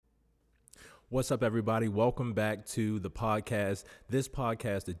What's up, everybody? Welcome back to the podcast. This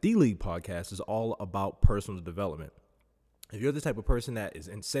podcast, the D-League podcast, is all about personal development. If you're the type of person that is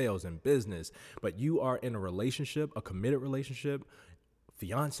in sales and business, but you are in a relationship, a committed relationship,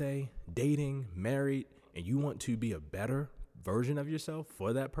 fiance, dating, married, and you want to be a better version of yourself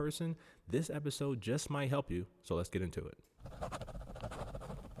for that person, this episode just might help you. So let's get into it.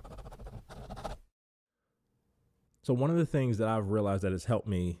 So one of the things that I've realized that has helped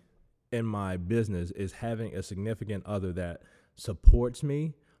me in my business is having a significant other that supports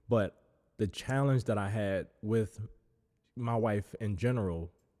me. But the challenge that I had with my wife in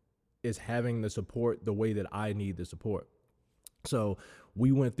general is having the support the way that I need the support. So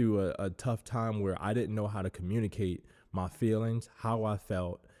we went through a tough time where I didn't know how to communicate my feelings, how I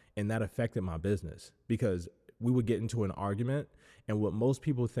felt, and that affected my business because we would get into an argument, and what most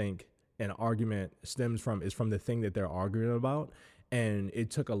people think an argument stems from is from the thing that they're arguing about. And it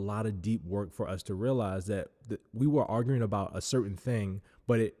took a lot of deep work for us to realize that we were arguing about a certain thing,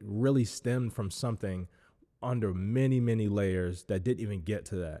 but it really stemmed from something under many, many layers that didn't even get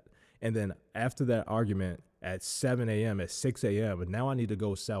to that. And then after that argument at 7 a.m., at 6 a.m., and now I need to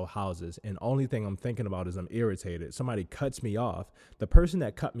go sell houses. And only thing I'm thinking about is I'm irritated. Somebody cuts me off. The person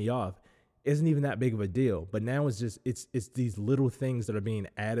that cut me off isn't even that big of a deal. But now it's just, it's these little things that are being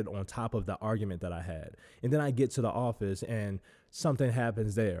added on top of the argument that I had. And then I get to the office and something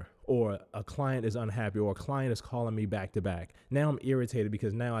happens there, or a client is unhappy, or a client is calling me back to back. Now I'm irritated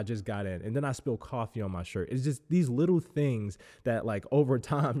because now I just got in, and then I spill coffee on my shirt. It's just these little things that, like, over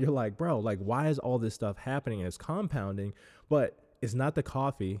time, you're like, bro, like, why is all this stuff happening? And it's compounding, but it's not the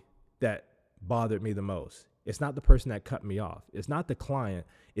coffee that bothered me the most. It's not the person that cut me off. It's not the client.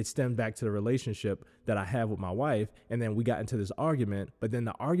 It stemmed back to the relationship that I have with my wife, and then we got into this argument, but then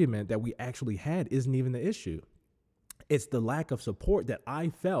the argument that we actually had isn't even the issue. It's the lack of support that I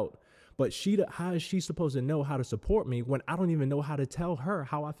felt, but how is she supposed to know how to support me when I don't even know how to tell her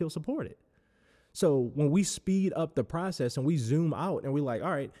how I feel supported? So when we speed up the process and we zoom out and we're like, all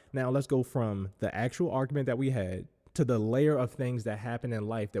right, now let's go from the actual argument that we had to the layer of things that happen in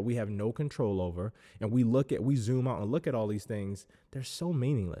life that we have no control over. And we zoom out and look at all these things. They're so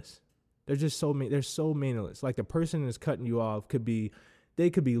meaningless. They're so meaningless. Like, the person that's cutting you off could be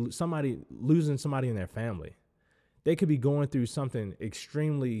somebody losing somebody in their family. They could be going through something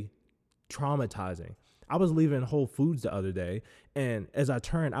extremely traumatizing. I was leaving Whole Foods the other day, and as I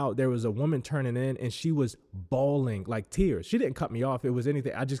turned out, there was a woman turning in, and she was bawling, like tears. She didn't cut me off. It was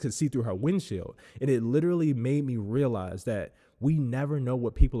anything. I just could see through her windshield. And it literally made me realize that we never know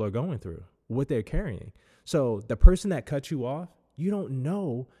what people are going through, what they're carrying. So the person that cut you off, you don't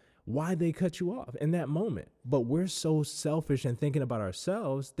know why they cut you off in that moment. But we're so selfish and thinking about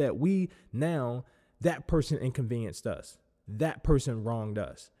ourselves that that person inconvenienced us. That person wronged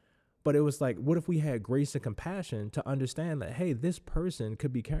us. But it was like, what if we had grace and compassion to understand that, hey, this person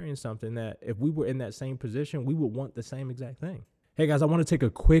could be carrying something that if we were in that same position, we would want the same exact thing. Hey guys, I want to take a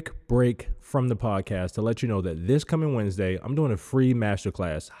quick break from the podcast to let you know that this coming Wednesday, I'm doing a free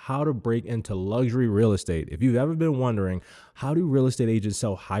masterclass, how to break into luxury real estate. If you've ever been wondering, how do real estate agents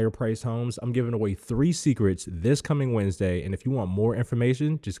sell higher priced homes? I'm giving away 3 secrets this coming Wednesday. And if you want more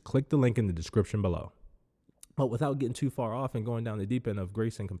information, just click the link in the description below. But without getting too far off and going down the deep end of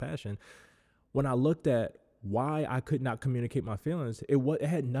grace and compassion, when I looked at why I could not communicate my feelings, it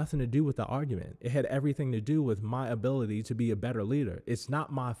had nothing to do with the argument. It had everything to do with my ability to be a better leader. It's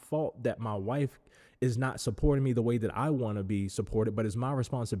not my fault that my wife is not supporting me the way that I want to be supported, but it's my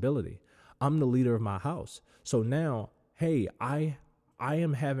responsibility. I'm the leader of my house. So now, hey, I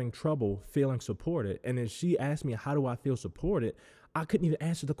am having trouble feeling supported. And then she asked me, how do I feel supported? I couldn't even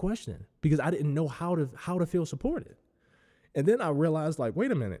answer the question because I didn't know how to feel supported. And then I realized, like,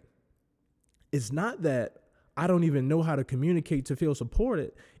 wait a minute. It's not that I don't even know how to communicate to feel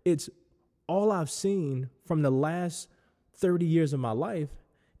supported. It's all I've seen from the last 30 years of my life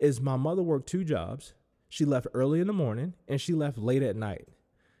is my mother worked 2 jobs. She left early in the morning and she left late at night.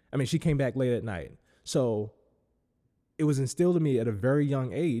 She came back late at night. So it was instilled in me at a very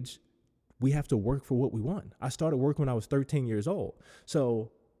young age, we have to work for what we want. I started working when I was 13 years old.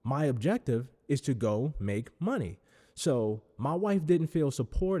 So my objective is to go make money. So my wife didn't feel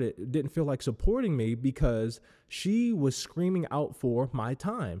like supporting me because she was screaming out for my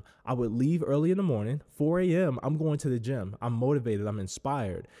time. I would leave early in the morning, 4 a.m. I'm going to the gym. I'm motivated. I'm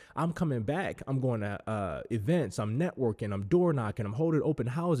inspired. I'm coming back. I'm going to events. I'm networking. I'm door knocking. I'm holding open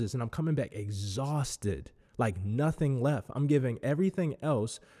houses, and I'm coming back exhausted, like nothing left. I'm giving everything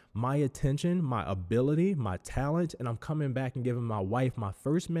else my attention, my ability, my talent, and I'm coming back and giving my wife, my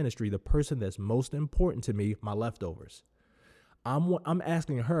first ministry, the person that's most important to me, my leftovers. I'm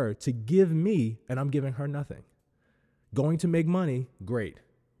asking her to give me, and I'm giving her nothing. Going to make money, great.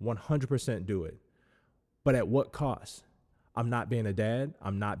 100% do it. But at what cost? I'm not being a dad,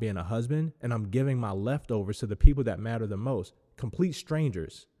 I'm not being a husband, and I'm giving my leftovers to the people that matter the most. Complete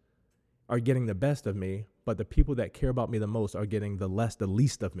strangers are getting the best of me, but the people that care about me the most are getting the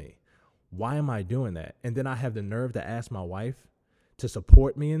least of me. Why am I doing that? And then I have the nerve to ask my wife to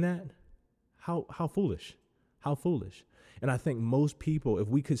support me in that? How foolish. How foolish. And I think most people, if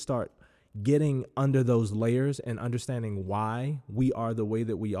we could start getting under those layers and understanding why we are the way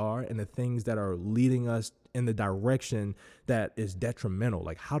that we are and the things that are leading us in the direction that is detrimental.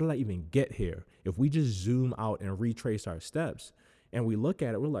 Like, how did I even get here? If we just zoom out and retrace our steps and we look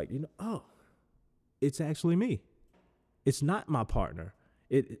at it, we're like, oh, it's actually me. It's not my partner.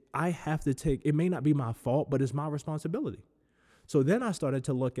 I have to take, it may not be my fault, but it's my responsibility. So then I started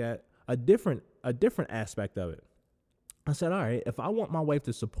to look at a different aspect of it. I said, all right, if I want my wife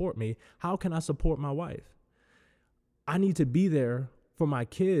to support me, how can I support my wife? I need to be there for my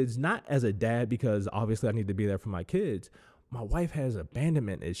kids, not as a dad, because obviously I need to be there for my kids. My wife has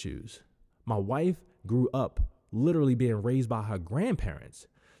abandonment issues. My wife grew up literally being raised by her grandparents.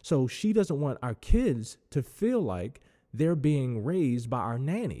 So she doesn't want our kids to feel like they're being raised by our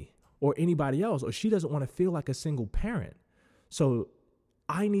nanny or anybody else, or she doesn't want to feel like a single parent. So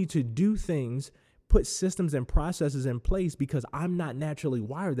I need to do things, put systems and processes in place because I'm not naturally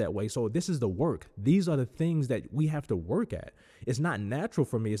wired that way. So this is the work. These are the things that we have to work at. It's not natural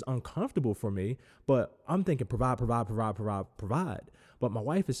for me. It's uncomfortable for me, but I'm thinking provide. But my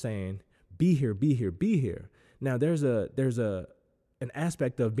wife is saying, be here, be here, be here. Now there's an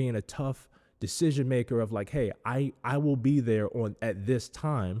aspect of being a tough decision maker of like, hey, I will be there at this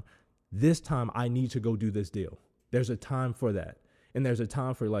time. This time I need to go do this deal. There's a time for that. And there's a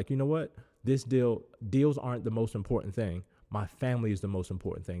time for like, you know what? Deals aren't the most important thing. My family is the most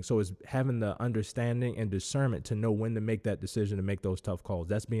important thing. So it's having the understanding and discernment to know when to make that decision, to make those tough calls.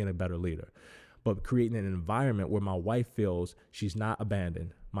 That's being a better leader. But creating an environment where my wife feels she's not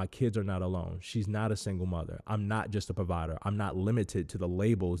abandoned. My kids are not alone. She's not a single mother. I'm not just a provider. I'm not limited to the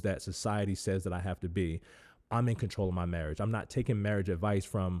labels that society says that I have to be. I'm in control of my marriage. I'm not taking marriage advice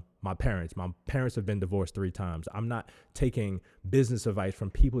from my parents. My parents have been divorced 3 times. I'm not taking business advice from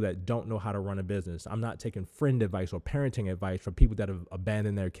people that don't know how to run a business. I'm not taking friend advice or parenting advice from people that have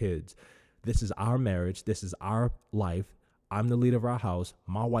abandoned their kids. This is our marriage. This is our life. I'm the leader of our house.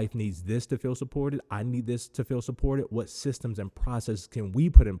 My wife needs this to feel supported. I need this to feel supported. What systems and processes can we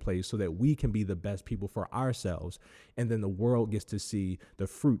put in place so that we can be the best people for ourselves? And then the world gets to see the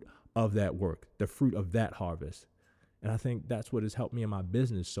fruit of that work, the fruit of that harvest. And I think that's what has helped me in my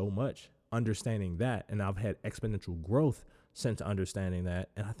business so much, understanding that. And I've had exponential growth since understanding that.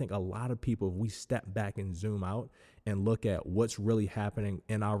 And I think a lot of people, if we step back and zoom out and look at what's really happening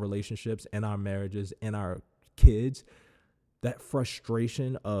in our relationships, in our marriages, in our kids, that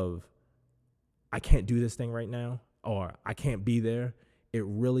frustration of, I can't do this thing right now, or I can't be there, it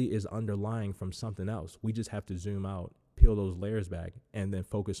really is underlying from something else. We just have to zoom out, peel those layers back, and then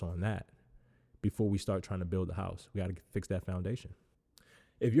focus on that before we start trying to build the house. We got to fix that foundation.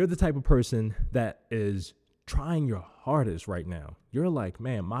 If you're the type of person that is trying your hardest right now, you're like,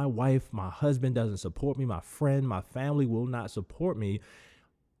 man, my wife, my husband doesn't support me, my friend, my family will not support me,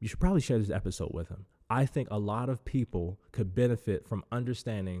 you should probably share this episode with them. I think a lot of people could benefit from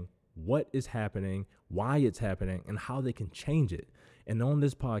understanding what is happening, why it's happening, and how they can change it. And on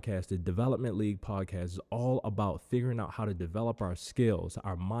this podcast, the Development League podcast is all about figuring out how to develop our skills,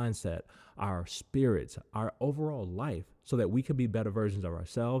 our mindset, our spirits, our overall life so that we can be better versions of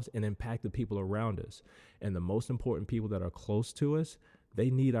ourselves and impact the people around us. And the most important people that are close to us, they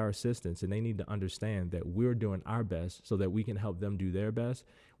need our assistance, and they need to understand that we're doing our best so that we can help them do their best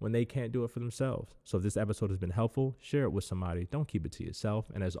when they can't do it for themselves. So if this episode has been helpful, share it with somebody. Don't keep it to yourself.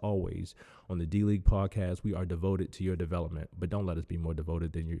 And as always, on the D-League podcast, we are devoted to your development, but don't let us be more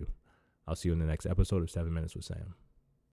devoted than you. I'll see you in the next episode of 7 Minutes with Sam.